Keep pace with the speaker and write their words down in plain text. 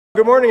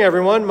Good morning,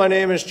 everyone. My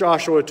name is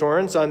Joshua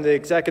Torrance. I'm the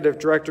Executive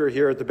Director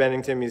here at the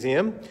Bennington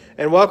Museum,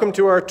 and welcome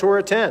to our Tour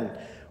of 10.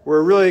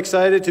 We're really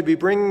excited to be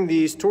bringing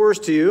these tours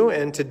to you,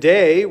 and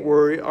today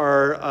we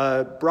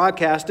are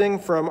broadcasting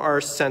from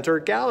our center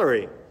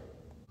gallery.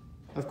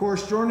 Of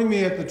course, joining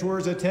me at the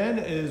Tours of 10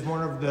 is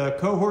one of the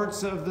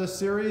cohorts of this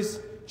series,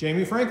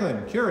 Jamie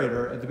Franklin,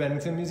 Curator at the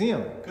Bennington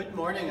Museum. Good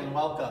morning and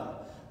welcome.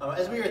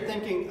 As we were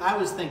thinking, I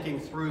was thinking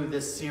through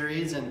this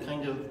series and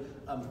kind of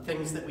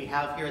things that we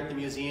have here at the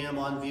museum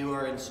on view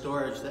or in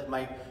storage that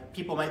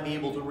people might be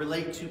able to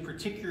relate to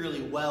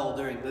particularly well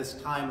during this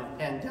time of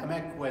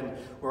pandemic when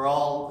we're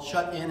all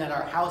shut in at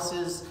our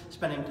houses,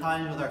 spending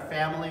time with our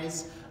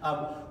families.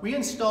 We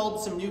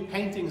installed some new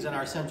paintings in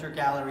our center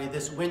gallery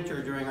this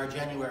winter during our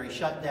January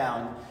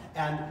shutdown.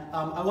 And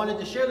I wanted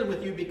to share them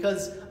with you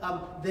because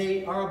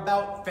they are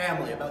about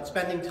family, about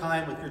spending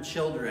time with your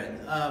children.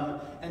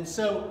 And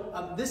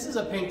so this is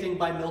a painting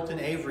by Milton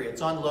Avery.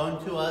 It's on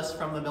loan to us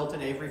from the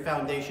Milton Avery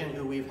Foundation,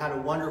 who we've had a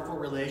wonderful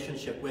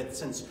relationship with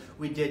since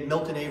we did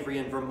Milton Avery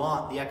in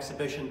Vermont, the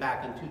exhibition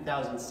back in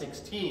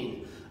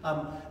 2016.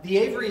 The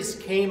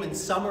Averys came and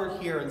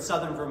summered here in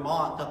southern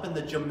Vermont, up in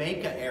the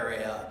Jamaica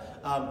area,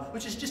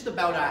 which is just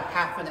about a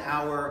half an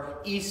hour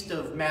east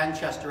of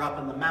Manchester up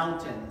in the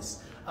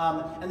mountains.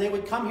 And they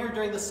would come here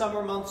during the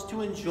summer months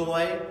to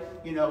enjoy,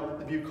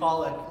 the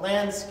bucolic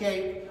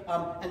landscape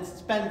and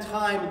spend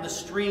time in the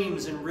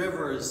streams and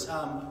rivers,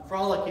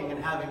 frolicking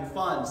and having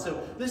fun.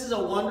 So this is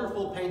a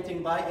wonderful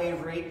painting by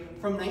Avery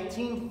from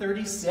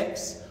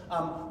 1936.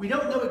 We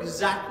don't know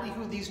exactly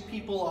who these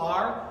people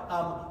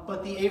are,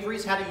 but the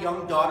Averys had a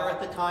young daughter at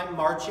the time,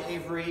 March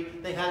Avery.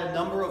 They had a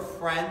number of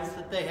friends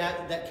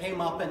that came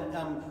up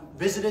and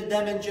visited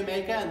them in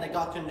Jamaica, and they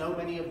got to know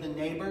many of the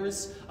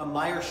neighbors.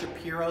 Meyer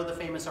Shapiro, the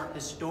famous art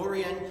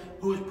historian,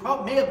 who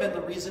may have been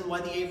the reason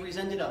why the Averys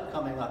ended up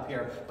coming up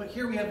here. But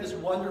here we have this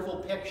wonderful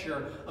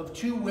picture of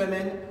two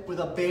women with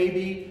a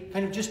baby,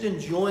 kind of just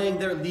enjoying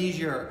their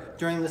leisure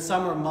during the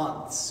summer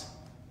months.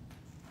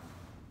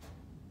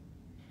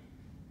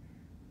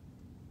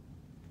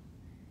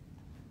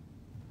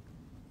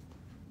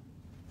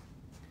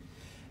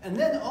 And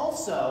then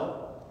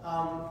also,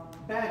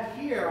 back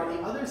here on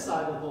the other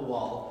side of the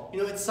wall,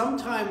 it's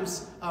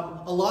sometimes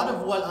a lot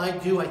of what I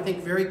do, I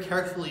think very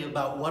carefully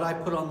about what I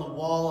put on the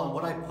wall and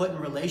what I put in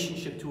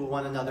relationship to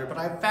one another. But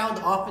I've found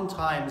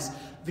oftentimes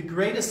the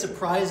greatest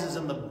surprises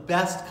and the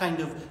best kind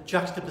of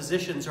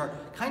juxtapositions are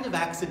kind of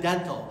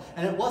accidental.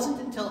 And it wasn't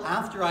until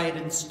after I had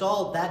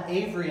installed that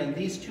Avery and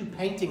these two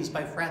paintings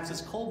by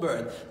Francis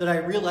Colburn that I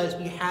realized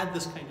we had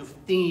this kind of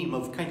theme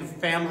of kind of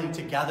family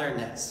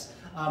togetherness.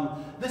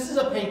 This is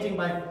a painting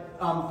by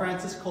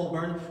Francis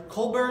Colburn.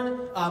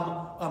 Colburn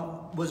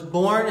was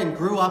born and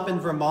grew up in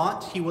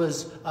Vermont. He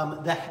was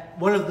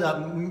one of the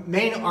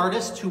main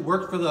artists who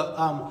worked for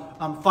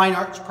the Fine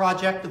Arts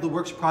Project of the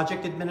Works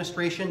Project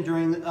Administration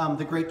during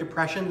the Great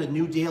Depression, the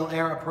New Deal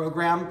era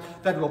program,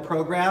 federal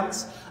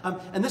programs.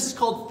 And this is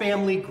called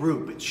Family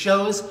Group. It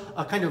shows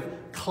a kind of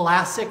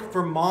classic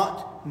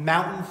Vermont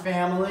mountain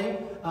family.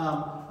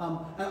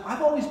 And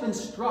I've always been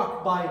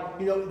struck by,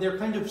 they're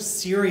kind of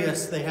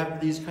serious. They have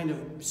these kind of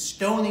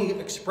stony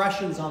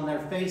expressions on their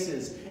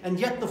faces. And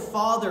yet the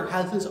father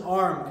has his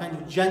arm kind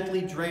of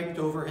gently draped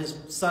over his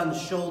son's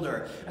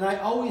shoulder. And I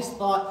always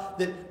thought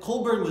that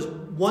Colburn was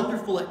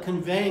wonderful at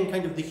conveying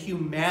kind of the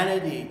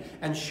humanity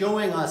and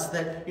showing us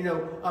that,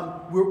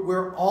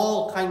 we're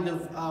all kind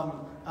of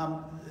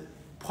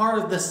part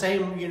of the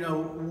same,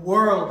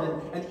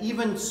 world, and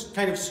even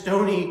kind of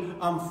stony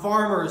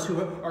farmers who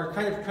are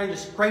kind of trying to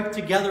scrape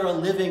together a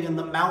living in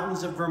the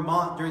mountains of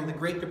Vermont during the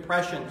Great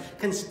Depression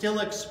can still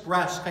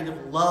express kind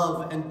of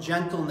love and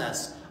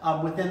gentleness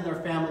within their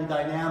family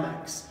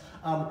dynamics.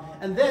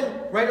 And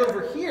then right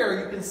over here,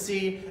 you can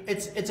see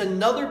it's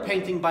another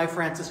painting by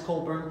Francis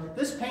Colburn.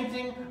 This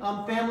painting,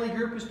 Family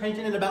Group, was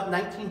painted in about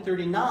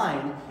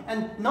 1939,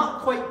 and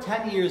not quite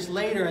 10 years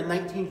later, in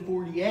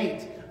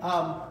 1948,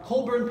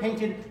 Colburn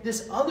painted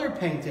this other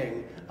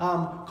painting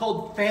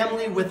called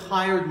Family with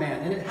Hired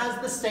Man, and it has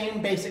the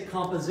same basic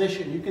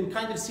composition. You can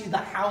kind of see the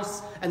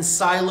house and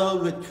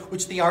silo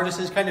which the artist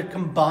has kind of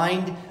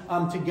combined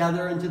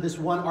together into this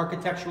one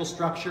architectural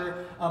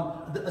structure.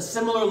 A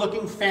similar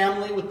looking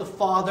family with the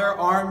father,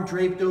 arm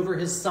draped over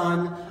his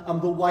son,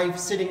 the wife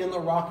sitting in the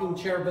rocking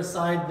chair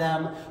beside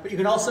them. But you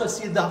can also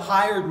see the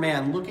hired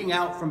man looking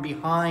out from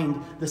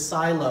behind the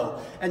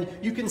silo. And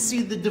you can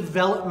see the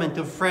development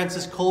of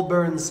Francis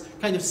Colburn's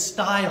kind of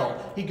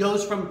style. He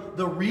goes from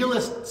the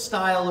realist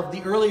style of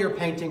the earlier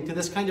painting to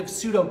this kind of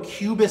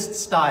pseudo-cubist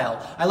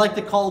style. I like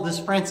to call this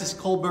Francis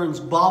Colburn's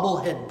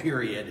bobblehead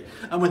period,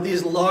 with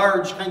these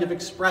large kind of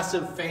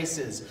expressive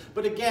faces.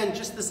 But again,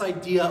 just this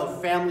idea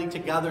of family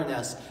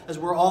togetherness as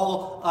we're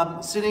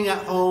all sitting at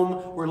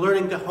home, we're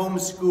learning to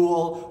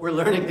homeschool, we're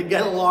learning to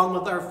get along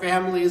with our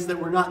families that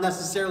we're not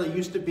necessarily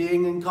used to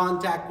being in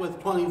contact with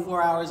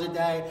 24 hours a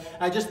day.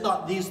 I just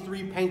thought these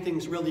three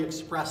paintings really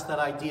express that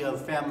idea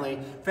of family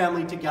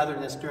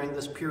togetherness during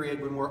this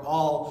period when we're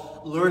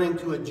all learning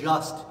to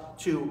adjust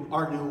to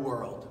our new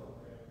world.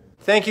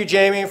 Thank you,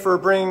 Jamie, for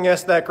bringing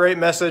us that great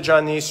message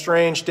on these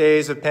strange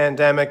days of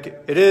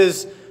pandemic. It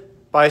is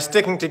by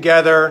sticking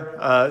together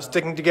as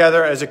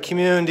a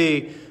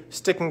community,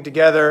 sticking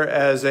together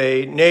as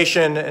a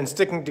nation, and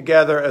sticking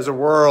together as a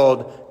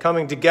world,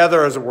 coming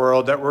together as a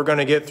world, that we're going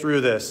to get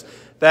through this.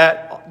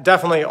 That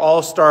definitely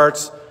all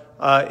starts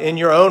in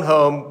your own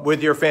home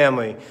with your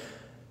family.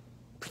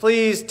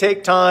 Please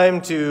take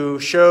time to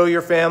show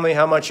your family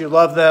how much you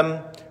love them.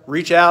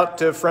 Reach out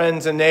to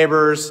friends and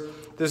neighbors.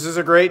 This is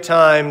a great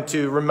time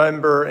to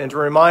remember and to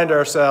remind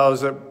ourselves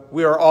that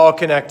we are all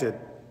connected.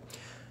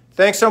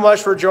 Thanks so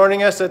much for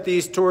joining us at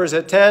these Tours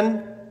at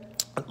 10.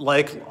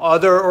 Like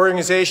other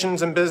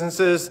organizations and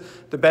businesses,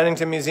 the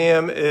Bennington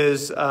Museum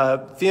is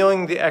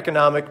feeling the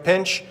economic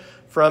pinch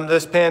from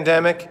this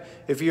pandemic.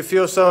 If you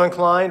feel so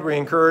inclined, we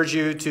encourage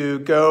you to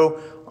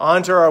go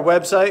onto our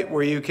website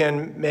where you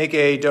can make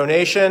a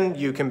donation.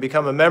 You can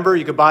become a member.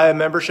 You can buy a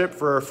membership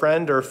for a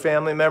friend or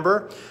family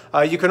member.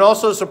 You can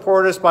also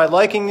support us by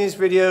liking these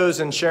videos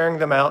and sharing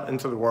them out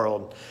into the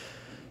world.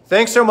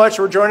 Thanks so much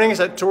for joining us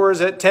at Tours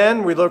at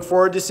 10. We look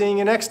forward to seeing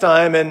you next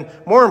time. And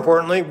more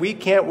importantly, we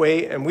can't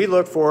wait, and we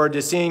look forward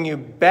to seeing you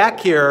back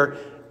here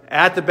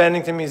at the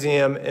Bennington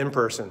Museum in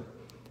person.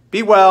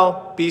 Be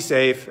well, be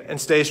safe,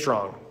 and stay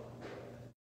strong.